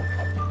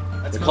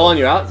 Let's They're go. calling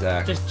you out,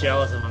 Zach. Just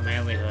jealous of my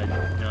manlyhood.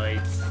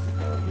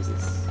 Noids.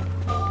 Jesus.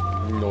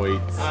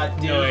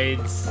 Noids. Dude,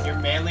 Noids. your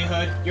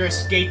manlyhood. You're a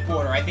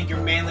skateboarder. I think your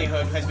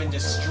manlyhood has been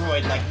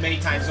destroyed like many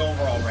times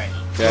over already.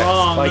 Yeah,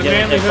 Wrong. like The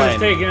getting hit by manlyhood has an-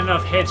 taken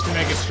enough hits to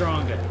make it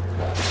stronger.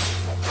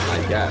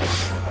 I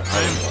guess.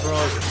 I am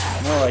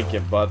frozen. More like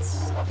your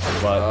butts.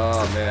 Butt.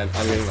 Oh man,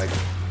 I mean like.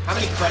 How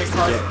many credit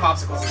cards and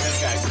popsicles has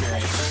this guy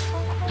experienced?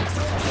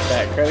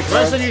 That credit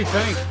Less card. than you'd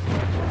think.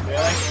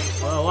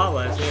 Really? Well, a lot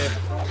less,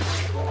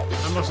 yeah.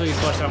 I'm mostly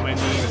bust out my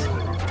knees,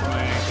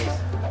 my ankles,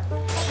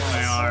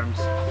 my arms,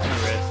 my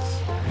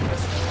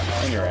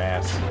wrists. In your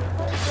ass.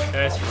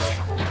 That's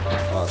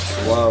right. Oh,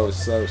 slow,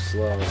 so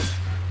slow.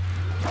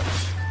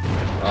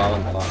 Oh,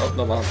 I'm fine. Oh,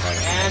 no, I'm fine.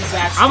 And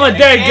Zach's I'm a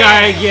dead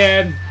guy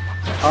again!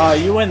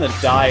 You win the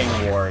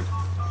dying ward.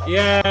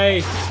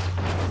 Yay!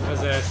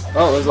 What's this?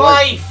 Oh, there's a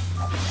life.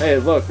 Life! Hey,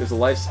 look, there's a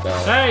life spell.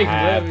 Hey,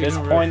 At this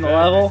point in the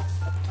level,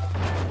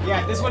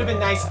 Yeah, this would have been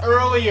nice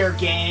earlier,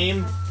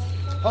 game.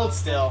 Hold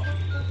still.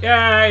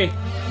 Yay!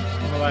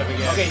 I'm alive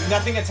again. Okay,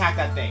 nothing attack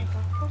that thing.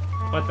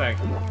 What thing?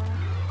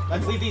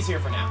 Let's leave these here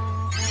for now.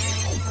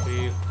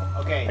 Leave.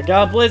 Okay, I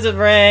got a blizzard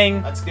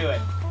ring. let's do it.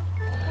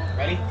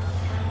 Ready?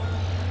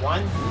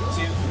 1,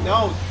 2.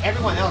 No,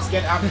 everyone else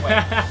get out of the way.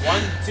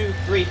 1, 2,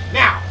 3.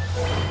 Now!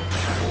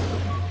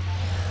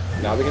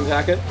 Now we can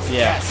attack it? Yeah.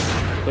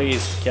 Yes.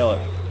 Please kill it.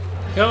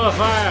 Kill a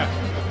fire!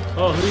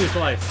 Oh, who used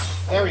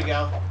life? There we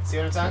go. See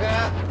what I'm talking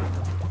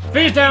about?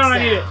 Feed down, I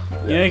need it!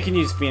 You know you can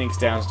use Phoenix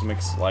Downs to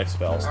mix life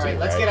spells too, Alright,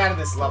 let's right? get out of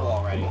this level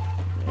already.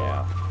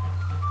 Yeah.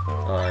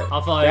 Alright,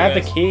 I'll follow Grab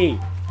you the guys. key.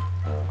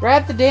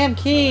 Grab the damn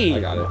key. I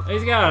got it.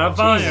 He's got it. I'm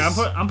following you.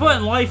 Jesus. I'm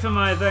putting life in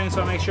my thing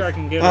so I make sure I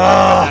can get it.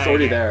 It's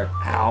already there.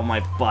 Ow,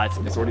 my butt.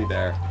 It's already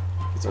there.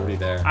 It's already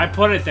there. I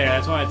put it there.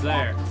 That's why it's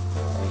there.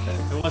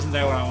 Okay. It wasn't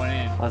there when I went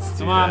in. Let's do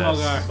Come on,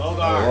 this. Mogar. Oh,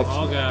 Mogar. whoops.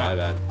 Oh, God. My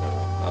bad.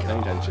 Not paying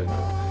attention.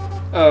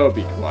 Oh,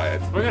 be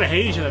quiet. We're gonna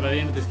hate each other by the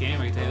end of this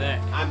game, I can tell you that.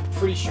 I'm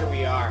pretty sure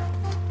we are.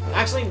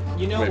 Actually,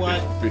 you know Wait,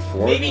 what?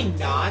 before? Maybe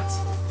not.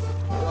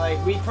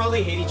 Like, we'd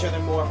probably hate each other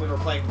more if we were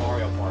playing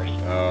Mario Party.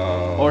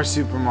 Oh. Or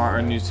Super Mario,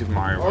 or New Super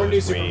Mario. Or New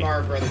Bros. Super Wii.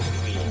 Mario Brothers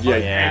Wii. Yeah,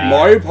 Yeah.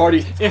 Mario Party.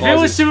 If it was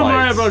causes Super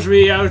Mario fights. Bros.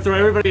 Wii, I would throw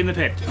everybody in the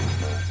pit.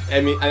 I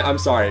mean, I'm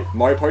sorry.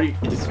 Mario Party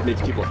it just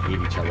makes people hate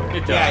each other.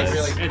 It does. Yeah, it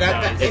really. It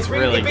That, does. It's it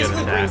really it basically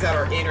good at brings that.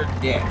 out our inner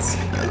dicks.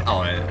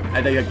 Oh, and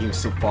I think that game's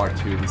so far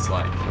too. It's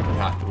like you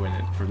have to win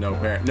it for no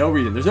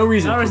reason. There's no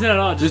reason. No for, reason at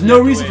all. There's just no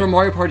have to reason for win.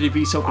 Mario Party to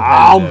be so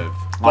competitive,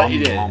 but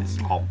it is.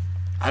 Ow.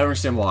 I don't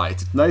understand why.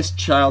 It's a nice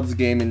child's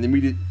game, and then we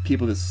did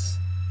people just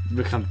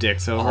Become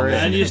dicks over Oh, it.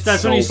 man. And It's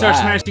that's when so you start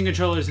bad. smashing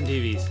controllers and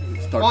TVs.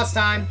 start Boss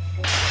time.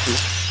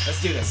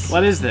 Let's do this.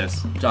 What is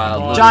this?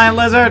 child Giant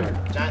lizard.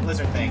 Giant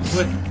lizard thing.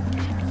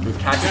 with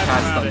Cactus Yeah,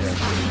 Cat's around it.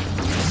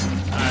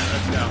 Thunder. Alright,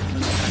 let's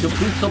go.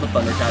 Please kill the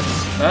Thunder Cats.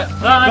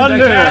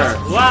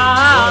 Thunder!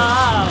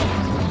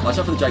 Wow! Watch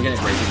out for the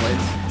gigantic razor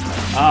blades.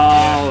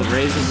 Oh,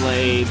 razor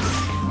blades.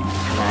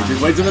 Razor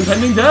blades of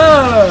impending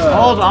death.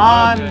 Hold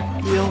on.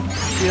 Okay. Heal.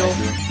 Heal.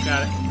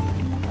 Got it.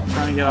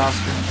 Trying to get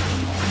Oscar.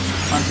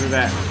 Run through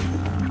that.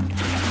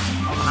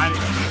 I'm behind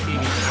it.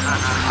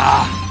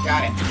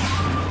 Got it.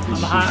 I'm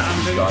behind.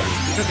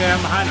 It's okay.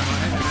 I'm behind him.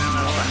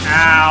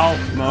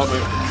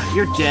 Ow!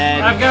 You're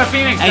dead. I've got a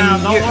Phoenix And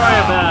down. Don't you- worry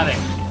about it.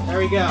 There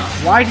we go.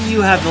 Why do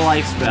you have the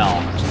life spell?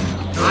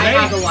 I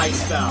have the light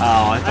spell.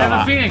 Oh, I I have a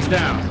thought Phoenix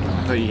down.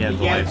 I thought you had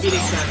the Yeah, life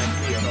Phoenix spell. down that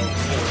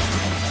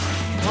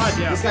field. What?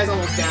 Yeah. This guy's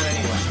almost down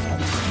anyway.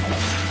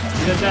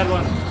 You got that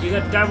one. You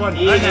got that one.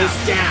 He Right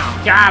is now.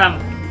 down. Got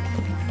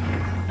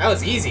him. That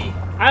was easy.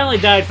 I only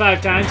died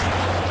 5 times.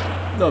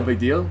 No big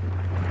deal.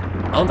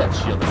 I want that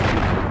shield. That's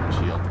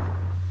a cool shield.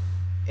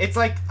 It's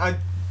like a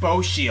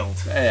bow shield.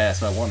 Yeah,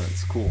 that's what I wanted.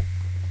 It's cool.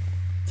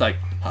 It's like,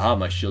 haha,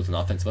 my shield's an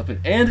offensive weapon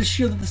and a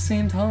shield at the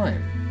same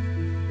time.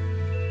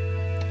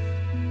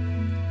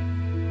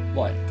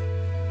 What?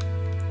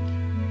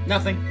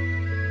 Nothing.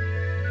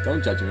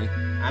 Don't judge me.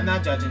 I'm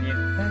not judging you.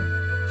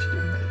 Should do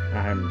it later.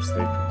 I'm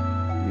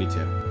sleeping. Me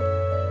too.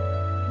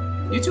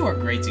 You two are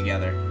great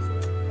together.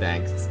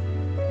 Thanks.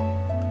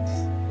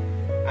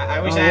 I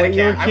wish Oh, I had a what,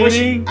 you were camera. I wish.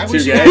 kidding? I Too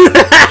wish. gay? You,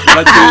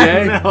 Not too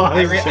gay? No,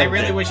 I, was I joking.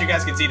 really wish you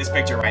guys could see this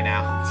picture right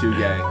now. Too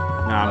gay.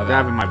 No, I'm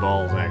grabbing my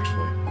balls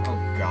actually. Oh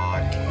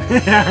God.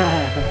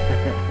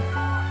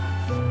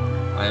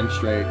 I am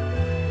straight. I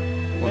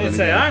Well, didn't then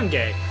say again- I'm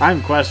gay.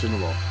 I'm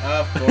questionable.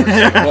 Of course.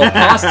 Well,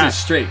 pasta's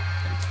straight.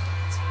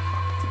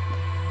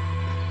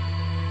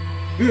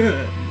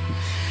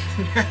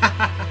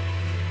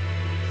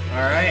 All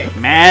right.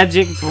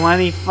 Magic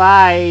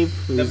 25.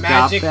 Who's The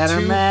magic got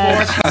better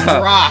magic? 2/4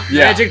 drop. Yeah.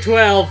 Magic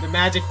 12. The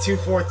magic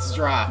 2/4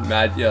 drop.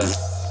 Mad,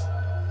 yes.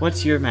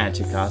 What's your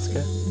magic,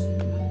 Oscar?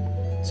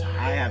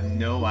 I have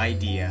no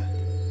idea.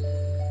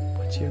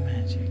 What's your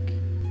magic?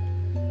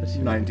 What's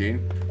your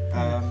 19.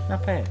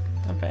 Not bad.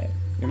 Not bad.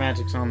 Your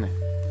magic's on there.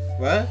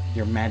 What?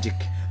 Your magic.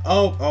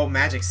 Oh,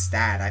 magic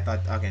stat. I thought.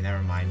 Okay,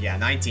 never mind. Yeah,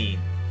 19.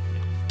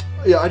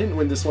 Yeah, I didn't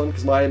win this one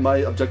because my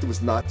objective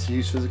was not to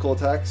use physical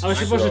attacks. I was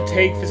supposed to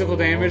take physical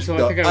damage, so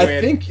I think I I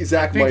win. think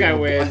Zach might. I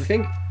win. I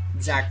think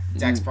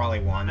Zach's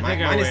probably won. I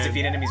think I Mine is win.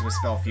 defeat enemies with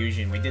spell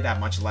fusion. We did that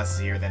much less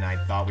here than I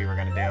thought we were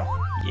gonna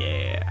do.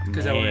 Yeah.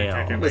 Because I wouldn't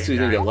attack mail. him. unless we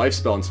didn't get life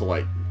spell until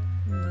like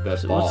the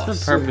So boss. what's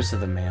the purpose of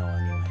the mail,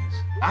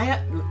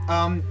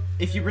 anyways?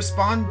 If you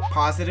respond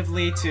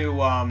positively to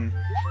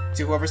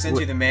whoever sends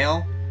you the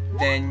mail,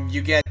 then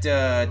you get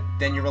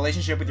then your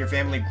relationship with your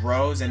family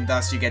grows, and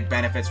thus you get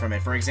benefits from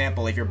it. For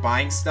example, if you're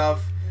buying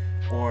stuff,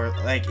 or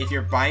like if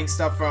you're buying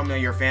stuff from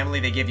your family,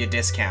 they give you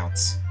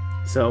discounts.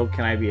 So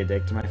can I be a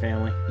dick to my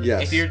family?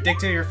 Yes. If you're a dick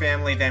to your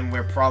family, then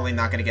we're probably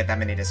not gonna get that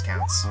many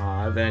discounts.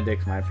 I've been a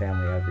dick to my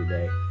family every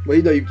day. Well,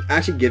 you know,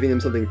 actually giving them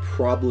something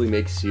probably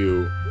makes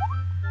you,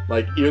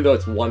 like, even though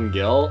it's 1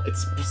 gil, it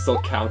still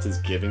counts as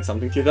giving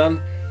something to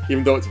them.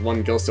 Even though it's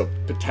 1 gil, so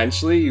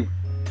potentially you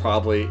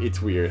probably,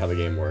 it's weird how the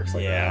game works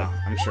like that.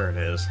 I'm sure it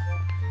is.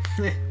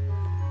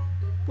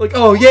 Like,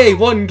 oh yay,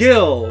 1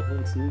 gil!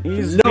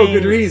 He's No being-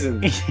 good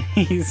reason.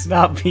 He's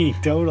not being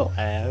total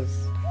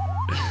ass.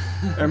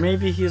 Or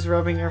maybe he's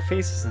rubbing our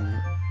faces in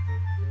it.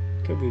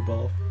 Could be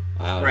both.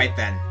 Right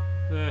then.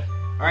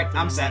 Alright,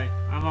 I'm set.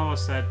 I'm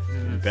almost set.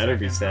 You better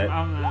be set.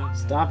 I'm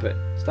Stop it.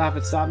 Stop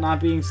it. Stop not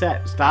being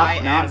set. Stop I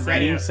not am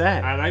ready. being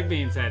set. I like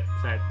being set.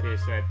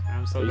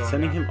 I'm still Are you going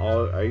sending now. him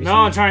all? Are you No,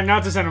 I'm sending- trying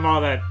not to send him all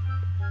that.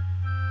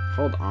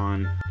 Hold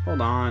on.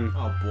 Hold on.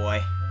 Oh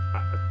boy.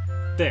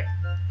 There.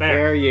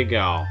 There you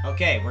go.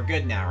 Okay, we're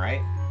good now,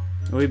 right?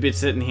 We've been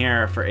sitting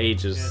here for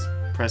ages.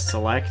 Press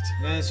select.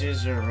 This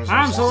is your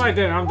I'm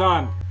selected. I'm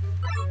done.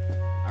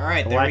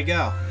 Alright, there we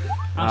go.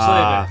 I'm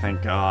Ah, selected.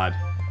 thank God.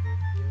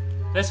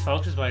 This,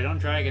 folks, is why I don't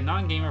drag a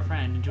non-gamer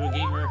friend into a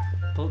gamer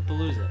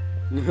palooza.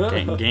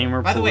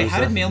 Gamer. By the way, how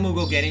did Palooza.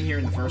 Mailmugo get in here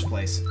in the first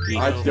place?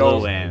 I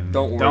Flew in.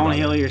 don't worry Don't about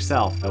heal it.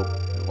 yourself. Nope.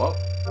 Well,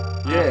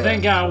 I yeah.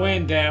 think I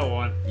win that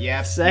one.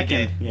 Yeah,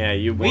 Second. Yeah,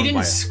 you won. We didn't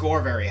by-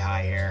 score very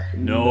high here.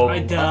 No. I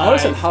died. I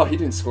understand how he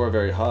didn't score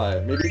very high.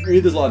 Maybe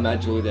there's a lot of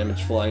magical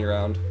damage flying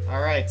around.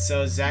 Alright,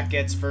 so Zach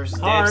gets first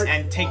dibs, Heart.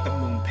 and take the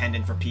moon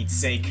pendant for Pete's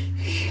sake.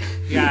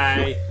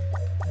 Guy.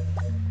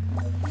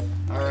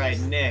 Alright,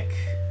 Nick.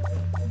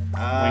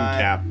 Wing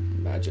cap.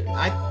 Magic.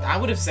 I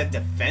would have said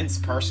defense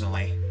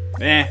personally.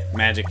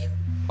 Magic.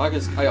 I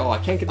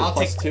can't get the I'll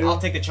plus take 2. I'll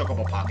take the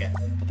chocobo pocket.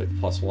 I'll take the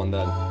plus 1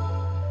 then.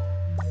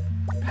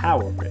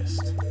 Power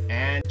wrist.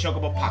 And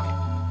chocobo pocket.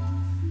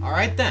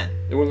 Alright then.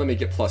 It wouldn't let me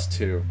get plus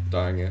 2.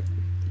 Darn it.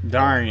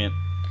 Darn it.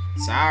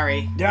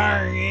 Sorry.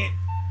 Darn it.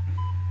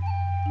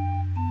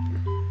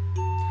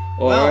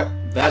 Alright,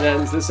 that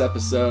ends this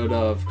episode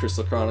of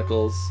Crystal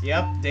Chronicles.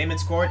 Yep,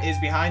 Daemon's Court is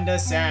behind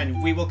us,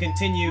 and we will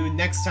continue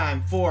next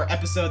time for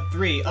episode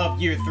 3 of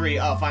Year 3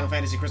 of Final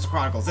Fantasy Crystal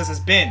Chronicles. This has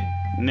been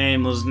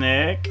Nameless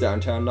Nick.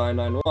 Downtown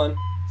 991.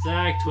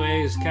 Zach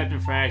Twigs, Captain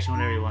Fraction,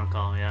 whatever you want to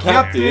call me.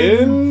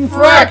 Captain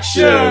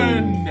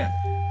Fraction!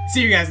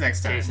 See you guys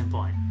next time. Case in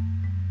point.